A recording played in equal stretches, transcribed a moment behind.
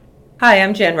Hi,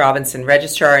 I'm Jen Robinson,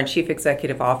 Registrar and Chief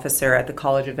Executive Officer at the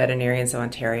College of Veterinarians of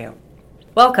Ontario.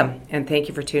 Welcome, and thank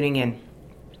you for tuning in.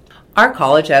 Our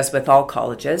college, as with all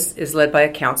colleges, is led by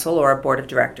a council or a board of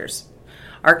directors.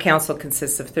 Our council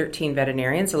consists of 13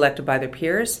 veterinarians elected by their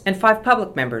peers and 5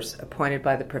 public members appointed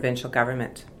by the provincial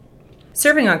government.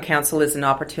 Serving on council is an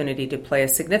opportunity to play a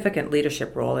significant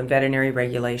leadership role in veterinary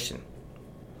regulation.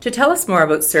 To tell us more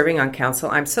about serving on council,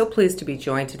 I'm so pleased to be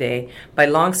joined today by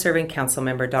long-serving council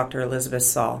member Dr. Elizabeth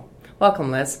Saul.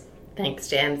 Welcome, Liz. Thanks,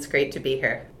 Jan. It's great to be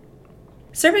here.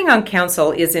 Serving on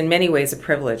council is in many ways a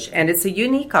privilege, and it's a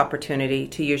unique opportunity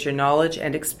to use your knowledge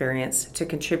and experience to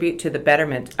contribute to the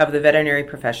betterment of the veterinary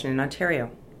profession in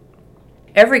Ontario.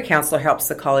 Every councillor helps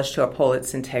the college to uphold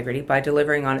its integrity by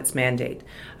delivering on its mandate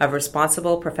of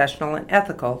responsible, professional, and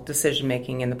ethical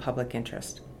decision-making in the public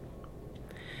interest.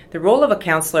 The role of a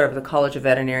councillor of the College of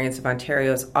Veterinarians of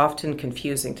Ontario is often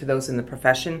confusing to those in the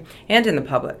profession and in the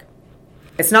public.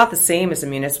 It's not the same as a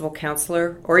municipal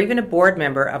councillor or even a board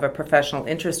member of a professional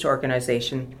interest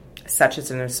organization, such as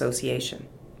an association.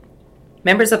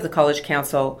 Members of the College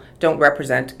Council don't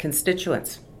represent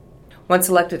constituents. Once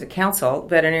elected to council,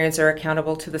 veterinarians are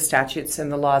accountable to the statutes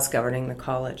and the laws governing the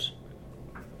college.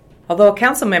 Although a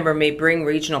council member may bring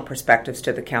regional perspectives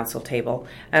to the council table,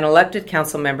 an elected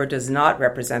council member does not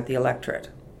represent the electorate.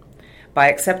 By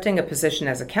accepting a position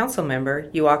as a council member,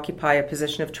 you occupy a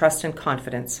position of trust and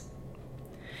confidence.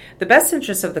 The best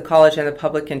interests of the college and the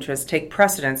public interest take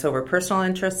precedence over personal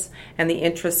interests and the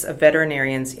interests of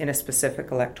veterinarians in a specific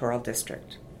electoral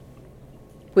district.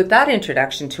 With that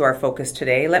introduction to our focus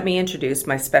today, let me introduce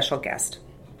my special guest.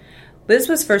 Liz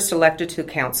was first elected to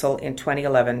council in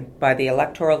 2011 by the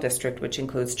electoral district, which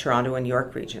includes Toronto and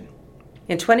York region.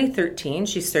 In 2013,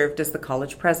 she served as the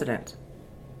college president.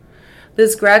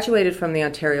 Liz graduated from the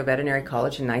Ontario Veterinary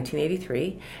College in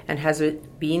 1983 and has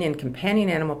been in companion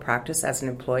animal practice as an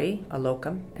employee, a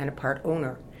locum, and a part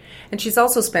owner. And she's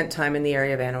also spent time in the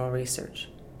area of animal research.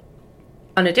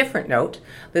 On a different note,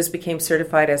 Liz became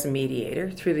certified as a mediator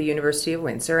through the University of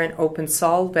Windsor and opened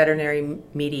Saul Veterinary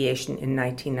Mediation in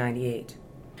 1998.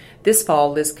 This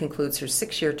fall, Liz concludes her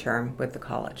 6-year term with the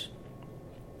college.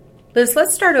 Liz,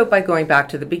 let's start out by going back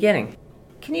to the beginning.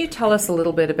 Can you tell us a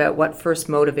little bit about what first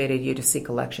motivated you to seek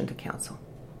election to council?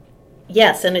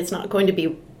 Yes, and it's not going to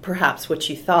be perhaps what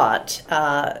you thought.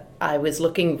 I was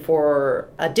looking for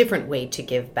a different way to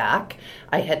give back.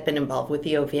 I had been involved with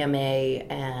the OVMA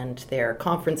and their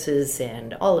conferences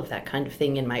and all of that kind of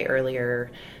thing in my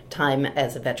earlier time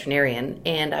as a veterinarian,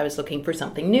 and I was looking for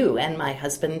something new. And my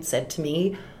husband said to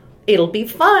me, "It'll be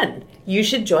fun. You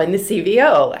should join the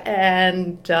CVO."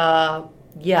 And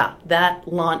that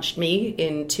launched me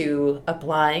into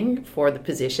applying for the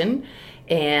position.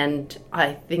 And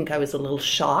I think I was a little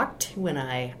shocked when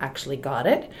I actually got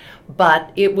it. But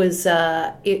it was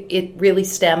it really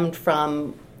stemmed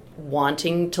from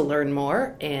wanting to learn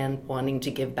more and wanting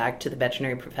to give back to the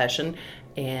veterinary profession.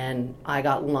 And I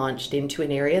got launched into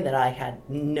an area that I had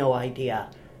no idea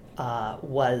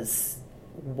was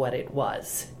what it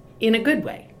was. In a good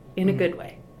way.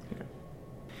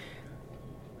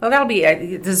 Well,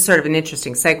 this is sort of an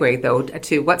interesting segue, though,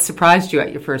 to what surprised you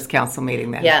at your first council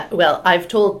meeting then. Yeah, well, I've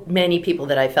told many people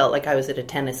that I felt like I was at a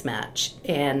tennis match,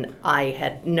 and I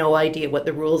had no idea what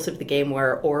the rules of the game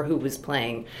were or who was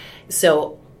playing.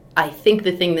 So I think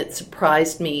the thing that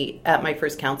surprised me at my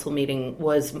first council meeting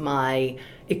was my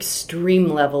extreme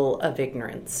level of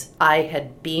ignorance. I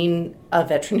had been a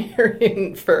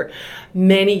veterinarian for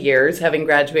many years, having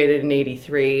graduated in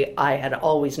 83. I had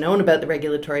always known about the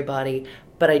regulatory body,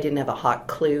 but I didn't have a hot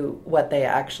clue what they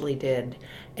actually did.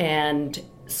 And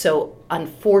so,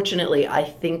 unfortunately, I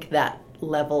think that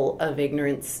level of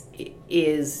ignorance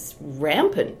is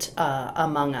rampant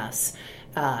among us.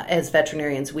 As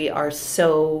veterinarians, we are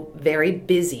so very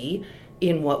busy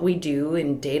in what we do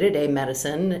in day-to-day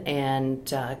medicine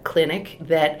and clinic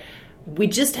that we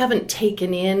just haven't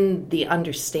taken in the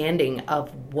understanding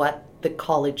of what the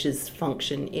college's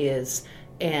function is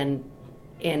and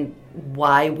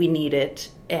why we need it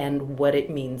and what it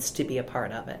means to be a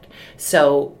part of it.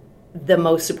 So the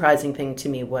most surprising thing to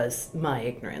me was my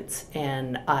ignorance,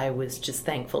 and I was just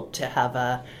thankful to have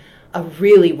a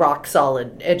really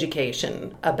rock-solid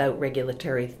education about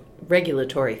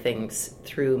regulatory things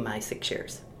through my 6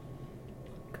 years.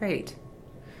 Great.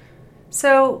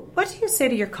 So what do you say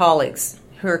to your colleagues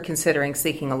who are considering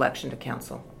seeking election to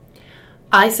council?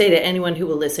 I say to anyone who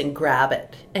will listen, grab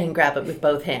it, and grab it with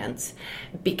both hands,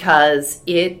 because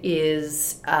it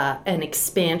is an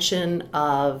expansion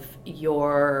of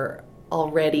your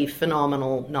already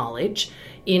phenomenal knowledge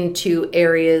into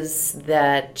areas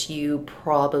that you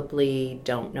probably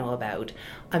don't know about.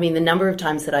 I mean, the number of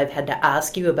times that I've had to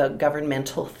ask you about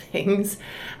governmental things,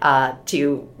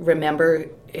 to remember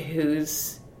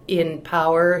who's in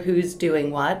power, who's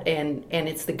doing what, and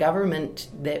it's the government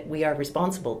that we are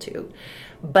responsible to.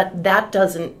 But that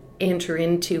doesn't enter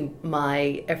into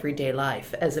my everyday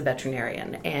life as a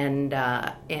veterinarian.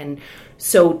 And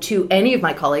so to any of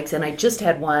my colleagues, and I just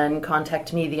had one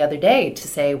contact me the other day to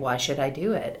say, why should I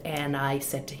do it? And I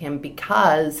said to him,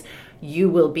 because you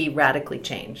will be radically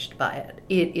changed by it.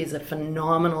 It is a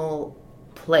phenomenal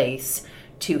place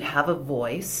to have a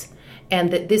voice,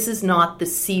 and that this is not the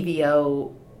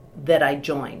CVO that I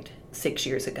joined 6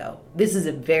 years ago. This is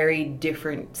a very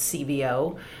different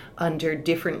CVO under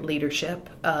different leadership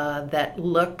that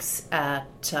looks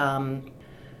at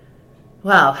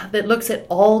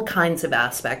all kinds of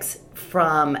aspects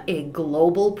from a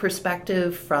global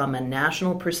perspective, from a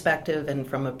national perspective, and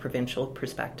from a provincial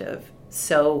perspective.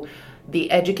 So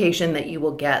the education that you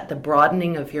will get, the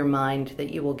broadening of your mind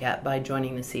that you will get by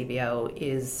joining the CVO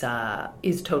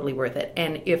is totally worth it.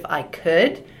 And if I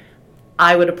could,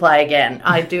 I would apply again.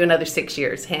 I'd do another 6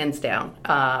 years, hands down.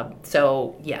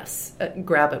 So yes,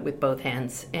 grab it with both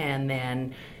hands and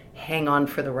then hang on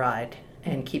for the ride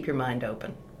and keep your mind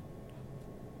open.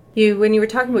 When you were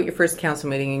talking about your first council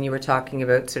meeting and you were talking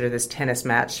about sort of this tennis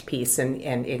match piece and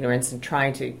ignorance and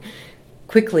trying to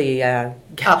quickly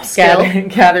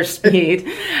gather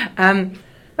speed.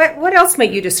 But what else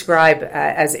might you describe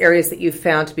as areas that you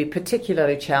found to be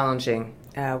particularly challenging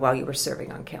while you were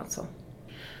serving on council?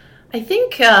 I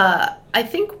think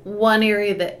one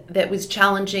area that was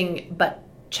challenging, but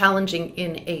challenging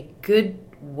in a good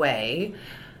way,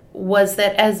 was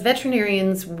that as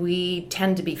veterinarians, we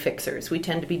tend to be fixers. We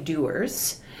tend to be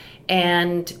doers.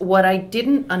 And what I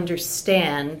didn't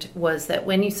understand was that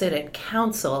when you sit at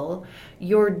council,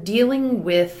 you're dealing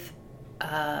with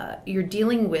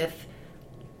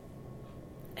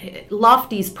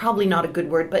lofty is probably not a good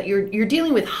word, but you're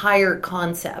dealing with higher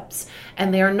concepts,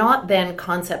 and they are not then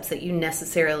concepts that you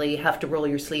necessarily have to roll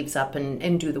your sleeves up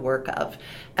and do the work of.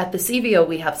 At the CVO,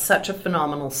 we have such a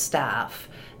phenomenal staff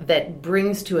that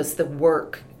brings to us the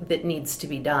work that needs to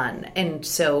be done, and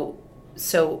so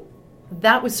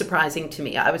that was surprising to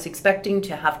me. I was expecting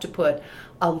to have to put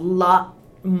a lot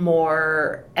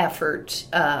more effort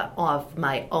of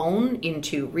my own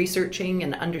into researching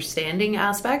and understanding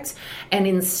aspects, and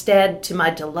instead, to my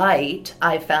delight,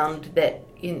 I found that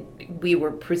we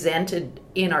were presented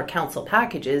in our council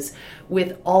packages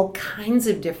with all kinds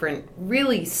of different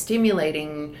really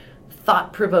stimulating,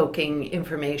 thought-provoking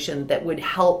information that would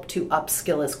help to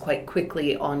upskill us quite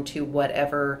quickly onto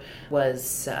whatever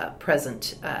was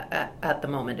present at the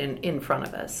moment in front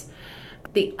of us.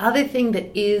 The other thing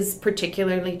that is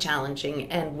particularly challenging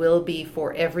and will be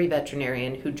for every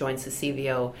veterinarian who joins the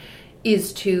CVO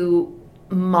is to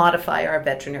modify our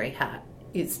veterinary hat,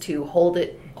 is to hold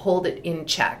it in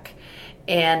check.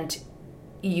 And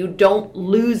you don't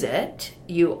lose it.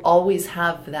 You always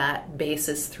have that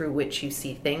basis through which you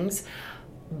see things.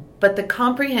 But the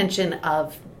comprehension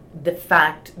of the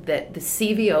fact that the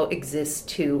CVO exists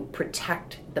to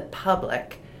protect the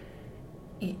public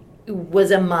was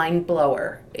a mind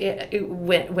blower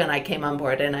when I came on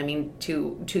board. And I mean,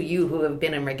 to you who have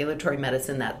been in regulatory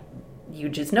medicine, that you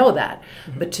just know that.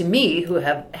 Mm-hmm. But to me, who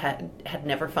had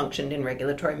never functioned in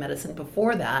regulatory medicine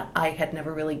before that, I had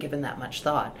never really given that much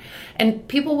thought. And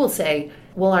people will say,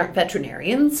 well, aren't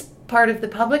veterinarians part of the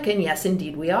public? And yes,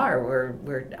 indeed we are.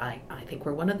 I think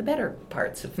we're one of the better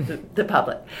parts of the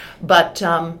public. But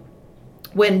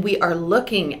when we are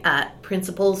looking at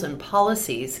principles and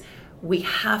policies, we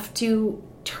have to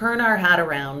turn our hat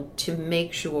around to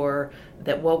make sure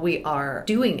that what we are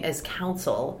doing as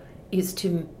council is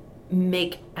to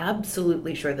make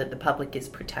absolutely sure that the public is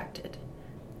protected.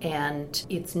 And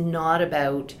it's not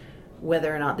about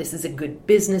whether or not this is a good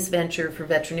business venture for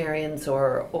veterinarians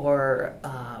or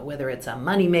whether it's a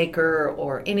moneymaker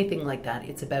or anything like that.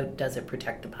 It's about, does it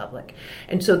protect the public?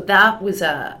 And so that was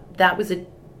a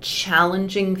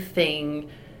challenging thing,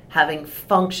 having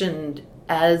functioned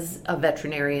as a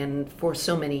veterinarian for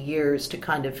so many years, to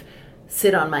kind of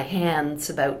sit on my hands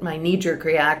about my knee-jerk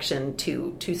reaction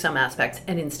to some aspects,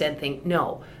 and instead think,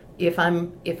 no, if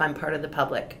I'm part of the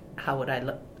public, how would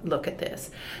I look at this?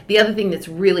 The other thing that's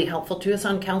really helpful to us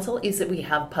on council is that we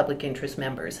have public interest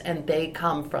members, and they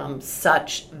come from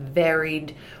such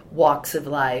varied walks of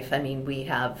life. I mean, we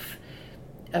have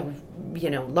a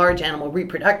large animal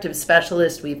reproductive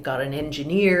specialist, we've got an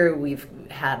engineer, we've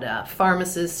had a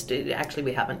pharmacist, actually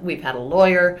we haven't, we've had a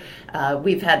lawyer,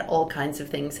 we've had all kinds of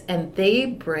things, and they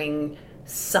bring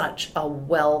such a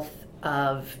wealth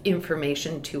of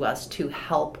information to us to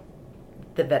help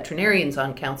the veterinarians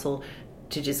on council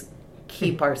just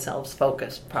keep ourselves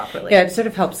focused properly. Yeah, it sort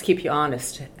of helps keep you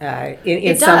honest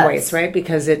in some ways, right?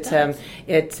 Because it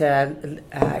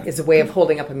is a way of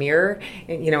holding up a mirror,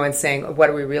 and saying, what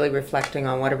are we really reflecting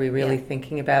on? What are we really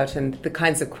thinking about? And the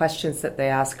kinds of questions that they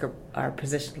ask are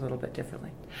positioned a little bit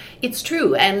differently. It's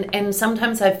true. And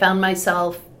sometimes I've found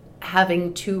myself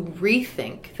having to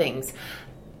rethink things.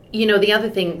 The other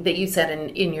thing that you said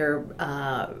in your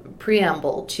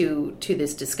preamble to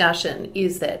this discussion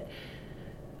is that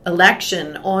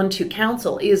election onto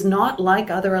council is not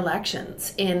like other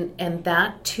elections, and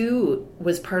that too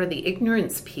was part of the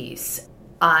ignorance piece.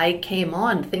 I came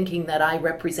on thinking that I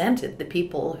represented the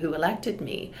people who elected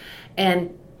me,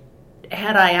 and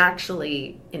had I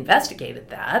actually investigated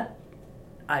that,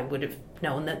 I would have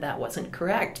known that that wasn't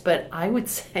correct. But I would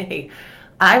say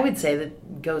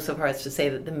that, go so far as to say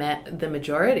that the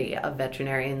majority of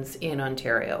veterinarians in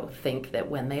Ontario think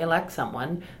that when they elect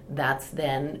someone, that's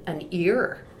then an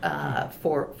ear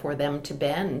for them to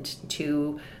bend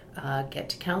to get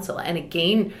to council. And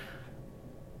again,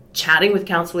 chatting with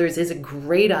councillors is a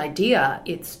great idea.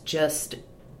 It's just,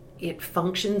 it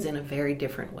functions in a very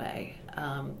different way.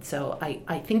 So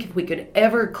I think if we could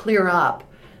ever clear up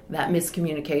that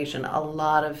miscommunication, a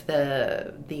lot of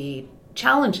the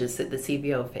challenges that the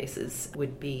CVO faces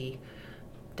would be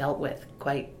dealt with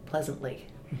quite pleasantly.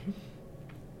 Mm-hmm.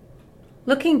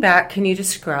 Looking back, can you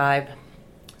describe,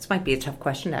 this might be a tough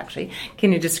question actually,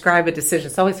 can you describe a decision,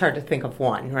 it's always hard to think of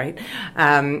one, right,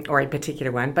 or a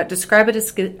particular one, but describe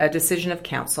a decision of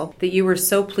council that you were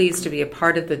so pleased to be a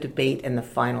part of the debate and the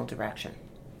final direction.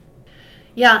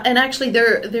 Yeah, and actually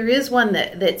there is one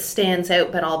that stands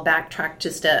out, but I'll backtrack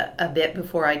just a bit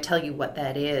before I tell you what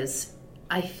that is.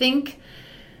 I think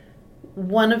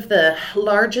one of the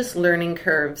largest learning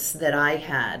curves that I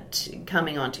had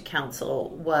coming onto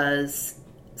council was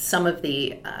some of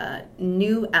the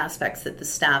new aspects that the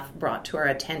staff brought to our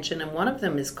attention, and one of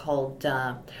them is called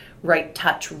right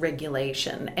touch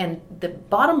regulation. And the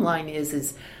bottom line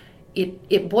is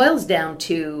it boils down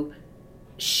to,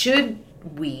 should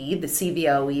we, the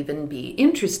CVO, even be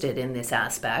interested in this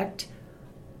aspect?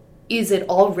 Is it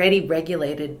already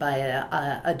regulated by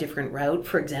a different route?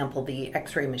 For example, the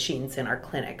x-ray machines in our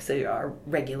clinics are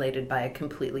regulated by a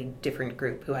completely different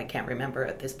group who I can't remember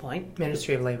at this point.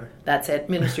 Ministry of Labour. That's it,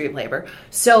 Ministry of Labour.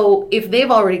 So if they've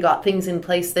already got things in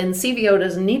place, then CVO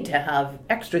doesn't need to have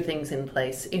extra things in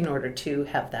place in order to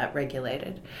have that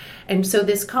regulated. And so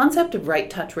this concept of right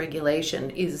touch regulation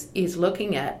is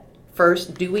looking at,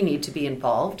 first, do we need to be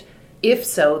involved? If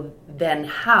so, then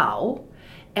how?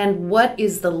 And what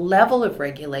is the level of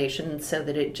regulation so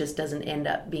that it just doesn't end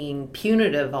up being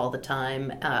punitive all the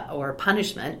time or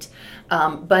punishment,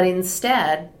 but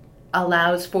instead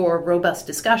allows for robust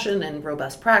discussion and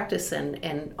robust practice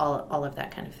and all of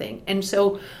that kind of thing. And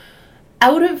so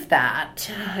out of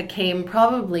that came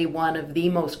probably one of the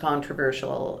most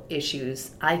controversial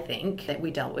issues, I think, that we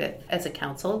dealt with as a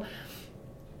council.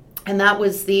 And that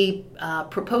was the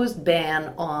proposed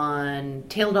ban on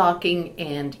tail docking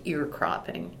and ear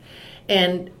cropping.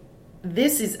 And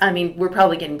this is, we're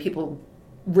probably getting people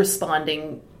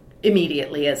responding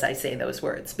immediately as I say those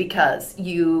words, because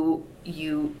there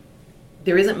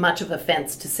isn't much of a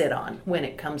fence to sit on when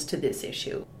it comes to this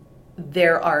issue.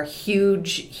 There are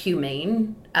huge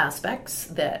humane aspects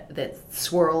that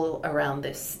swirl around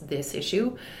this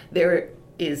issue. There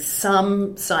is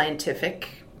some scientific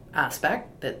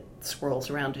aspect that swirls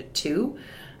around it too,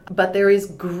 but there is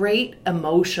great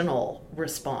emotional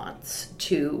response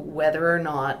to whether or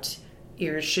not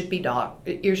ears should be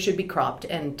cropped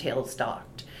and tails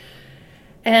docked.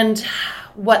 And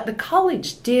what the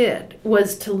college did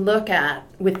was to look at,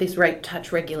 with this right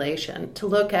touch regulation, to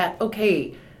look at,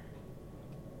 okay,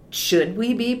 should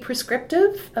we be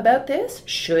prescriptive about this?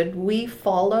 Should we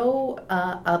follow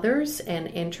others and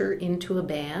enter into a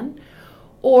ban?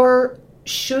 Or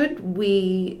should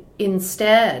we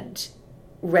instead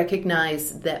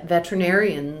recognize that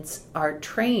veterinarians are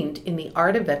trained in the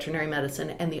art of veterinary medicine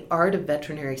and the art of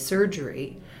veterinary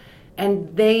surgery,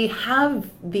 and they have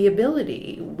the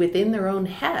ability within their own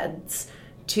heads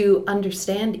to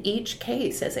understand each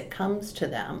case as it comes to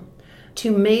them,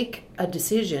 to make a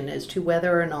decision as to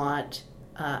whether or not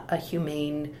a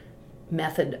humane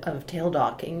method of tail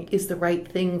docking is the right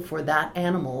thing for that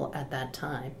animal at that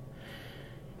time.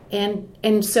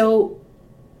 And so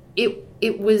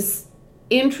it was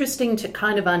interesting to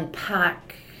kind of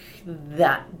unpack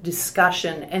that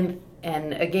discussion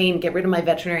and again, get rid of my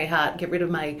veterinary hat, get rid of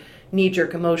my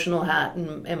knee-jerk emotional hat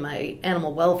and my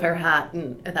animal welfare hat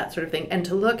and that sort of thing, and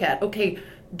to look at, okay,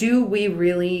 do we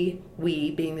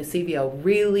being the CVO,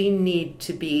 really need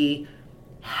to be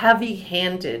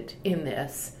heavy-handed in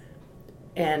this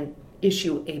and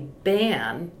issue a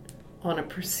ban on a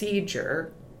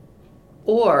procedure,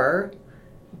 or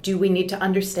do we need to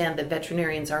understand that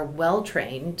veterinarians are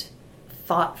well-trained,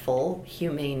 thoughtful,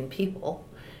 humane people,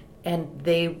 and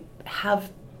they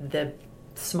have the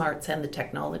smarts and the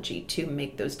technology to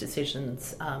make those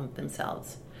decisions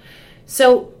themselves?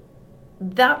 So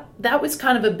that was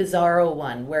kind of a bizarro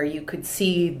one where you could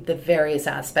see the various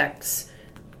aspects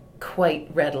quite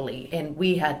readily, and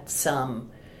we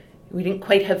didn't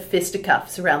quite have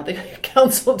fisticuffs around the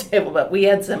council table, but we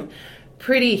had some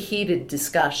pretty heated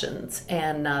discussions,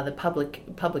 and the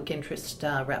public interest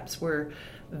reps were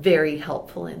very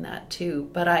helpful in that too.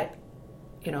 But I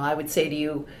would say to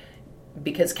you,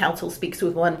 because council speaks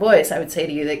with one voice, I would say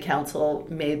to you that council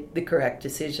made the correct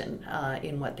decision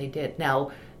in what they did.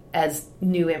 Now, as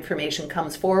new information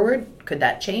comes forward, could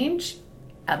that change?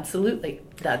 Absolutely.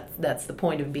 That's the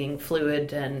point of being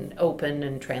fluid and open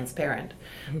and transparent.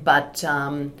 But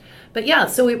yeah,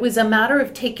 so it was a matter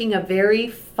of taking a very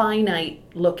finite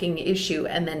looking issue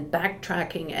and then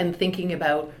backtracking and thinking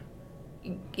about,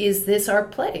 is this our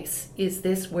place? Is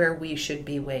this where we should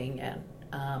be weighing in?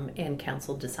 And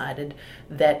council decided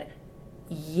that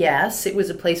yes, it was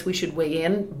a place we should weigh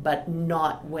in, but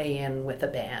not weigh in with a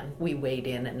ban. We weighed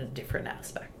in a different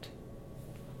aspect.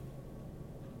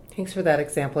 Thanks for that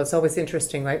example. It's always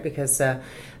interesting, right? Because there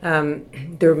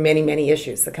are many, many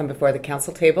issues that come before the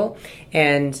council table,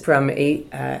 and from a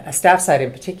staff side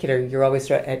in particular, you're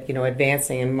always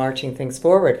advancing and marching things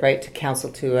forward, right? To council,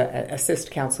 to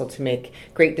assist council to make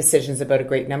great decisions about a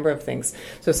great number of things.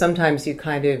 So sometimes you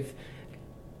kind of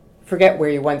forget where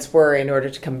you once were in order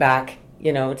to come back,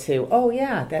 to, oh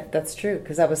yeah, that's true,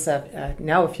 because that was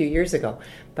now a few years ago,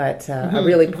 but a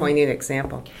really poignant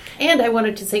example. And I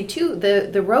wanted to say too,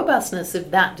 the robustness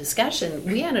of that discussion,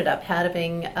 we ended up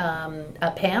having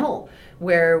a panel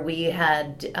where we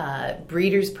had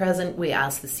breeders present. We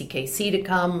asked the CKC to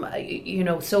come,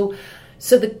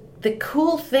 so the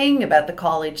cool thing about the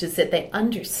college is that they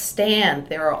understand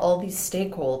there are all these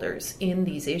stakeholders in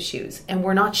these issues, and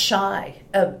we're not shy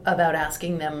about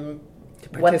asking them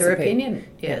what their opinion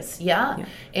is. Yeah.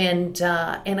 And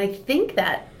I think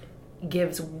that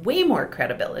gives way more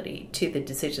credibility to the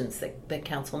decisions that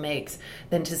council makes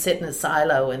than to sit in a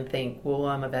silo and think, well,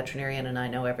 I'm a veterinarian and I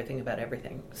know everything about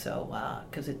everything. So,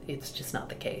 because it's just not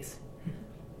the case.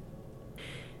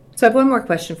 So I have one more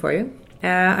question for you.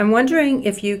 I'm wondering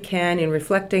if you can, in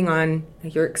reflecting on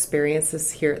your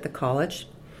experiences here at the college,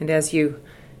 and as you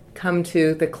come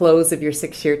to the close of your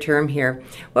 6-year term here,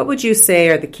 what would you say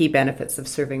are the key benefits of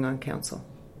serving on council?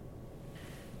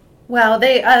 Well,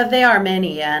 they are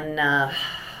many, and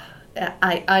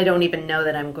I don't even know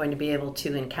that I'm going to be able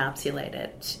to encapsulate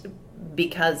it,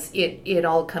 because it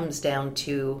all comes down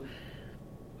to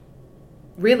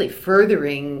really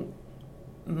furthering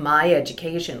my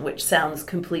education, which sounds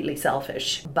completely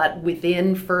selfish, but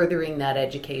within furthering that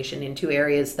education into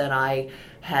areas that I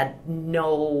had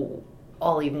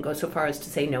I'll even go so far as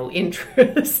to say no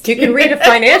interest. You can read a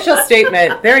financial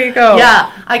statement. There you go.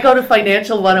 Yeah, I go to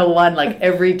Financial 101 like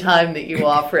every time that you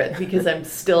offer it, because I'm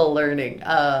still learning.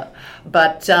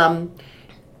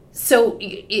 So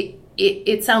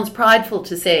it sounds prideful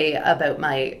to say about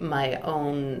my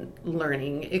own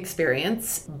learning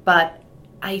experience, but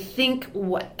I think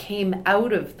what came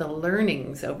out of the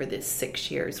learnings over this 6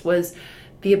 years was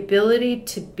the ability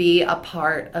to be a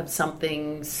part of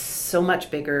something so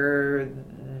much bigger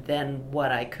than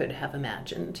what I could have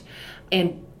imagined.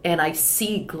 And I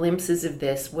see glimpses of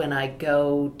this when I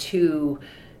go to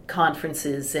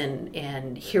conferences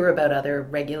and hear about other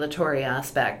regulatory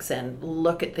aspects and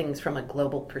look at things from a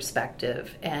global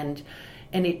perspective. And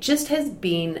it just has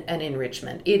been an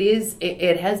enrichment.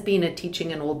 It has been a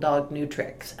teaching an old dog new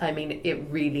tricks. I mean, it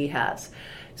really has.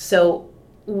 So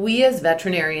we as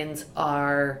veterinarians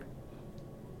are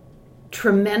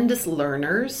tremendous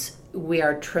learners. We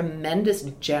are tremendous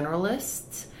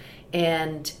generalists.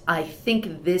 And I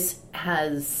think this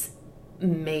has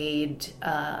made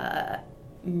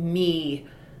me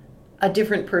a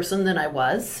different person than I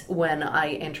was when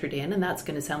I entered in. And that's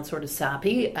going to sound sort of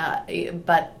sappy.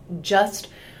 But just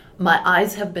my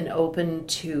eyes have been open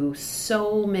to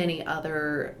so many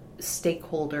other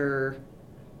stakeholder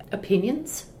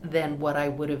opinions than what I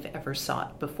would have ever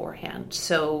sought beforehand.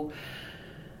 So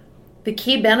the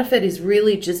key benefit is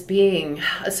really just being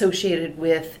associated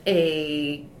with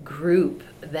a group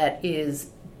that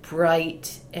is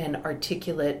bright and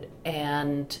articulate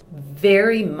and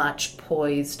very much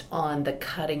poised on the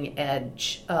cutting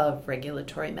edge of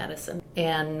regulatory medicine.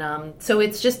 And so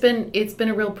it's been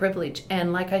a real privilege.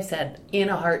 And like I said, in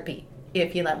a heartbeat,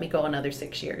 if you let me go another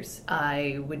 6 years,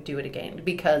 I would do it again,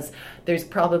 because there's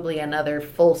probably another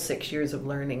full 6 years of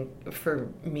learning for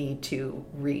me to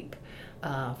reap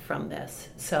from this.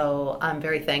 So I'm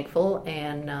very thankful,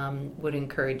 and would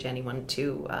encourage anyone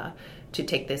to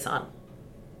take this on.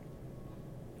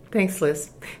 Thanks,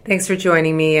 Liz. Thanks for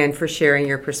joining me and for sharing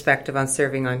your perspective on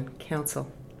serving on council.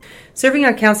 Serving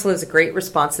on council is a great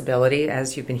responsibility,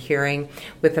 as you've been hearing,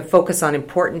 with a focus on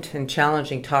important and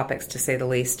challenging topics, to say the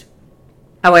least.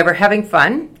 However, having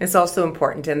fun is also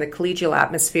important, and the collegial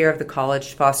atmosphere of the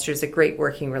college fosters a great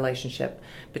working relationship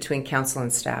between council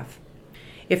and staff.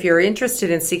 If you're interested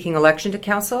in seeking election to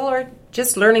council or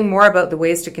just learning more about the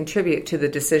ways to contribute to the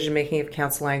decision-making of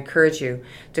council, I encourage you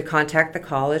to contact the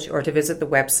college or to visit the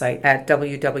website at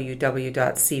www.cvo.org.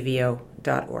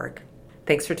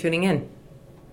 Thanks for tuning in.